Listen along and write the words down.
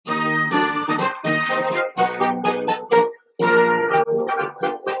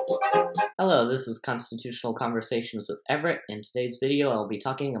Hello, this is Constitutional Conversations with Everett. In today's video, I'll be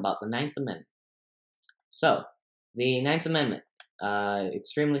talking about the Ninth Amendment. So, the Ninth Amendment,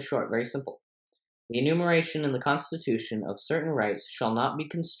 extremely short, very simple. The enumeration in the Constitution of certain rights shall not be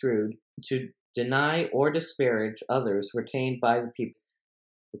construed to deny or disparage others retained by the people.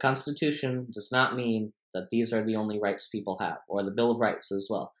 The Constitution does not mean that these are the only rights people have, or the Bill of Rights as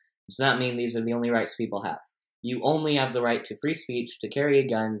well. It does not mean these are the only rights people have. You only have the right to free speech, to carry a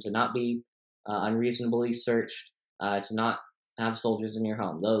gun, to not be unreasonably searched, to not have soldiers in your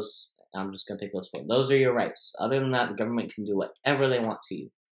home. Those, I'm just going to pick those four. Those are your rights. Other than that, the government can do whatever they want to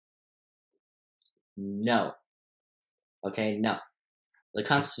you. No. Okay, no. The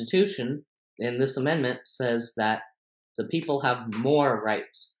Constitution, in this amendment, says that the people have more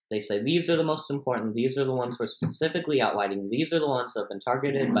rights. They say these are the most important, these are the ones we're specifically outlining, these are the ones that have been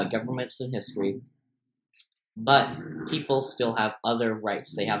targeted by governments in history. But people still have other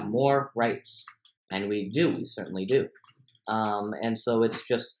rights. They have more rights. And we certainly do. And so it's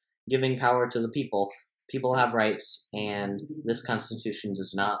just giving power to the people. People have rights, and this Constitution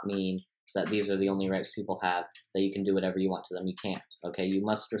does not mean that these are the only rights people have, that you can do whatever you want to them. You can't, okay? You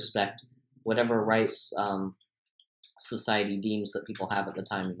must respect whatever rights society deems that people have at the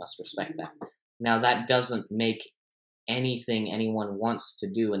time. You must respect that. Now, that doesn't make anything anyone wants to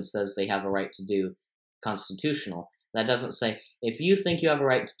do and says they have a right to do constitutional. That doesn't say, if you think you have a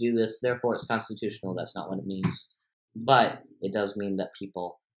right to do this, therefore it's constitutional. That's not what it means. But it does mean that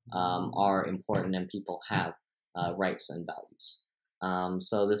people are important and people have rights and values.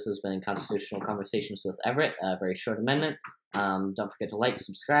 So this has been Constitutional Conversations with Everett, a very short amendment. Don't forget to like,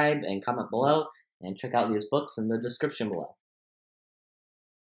 subscribe, and comment below, and check out these books in the description below.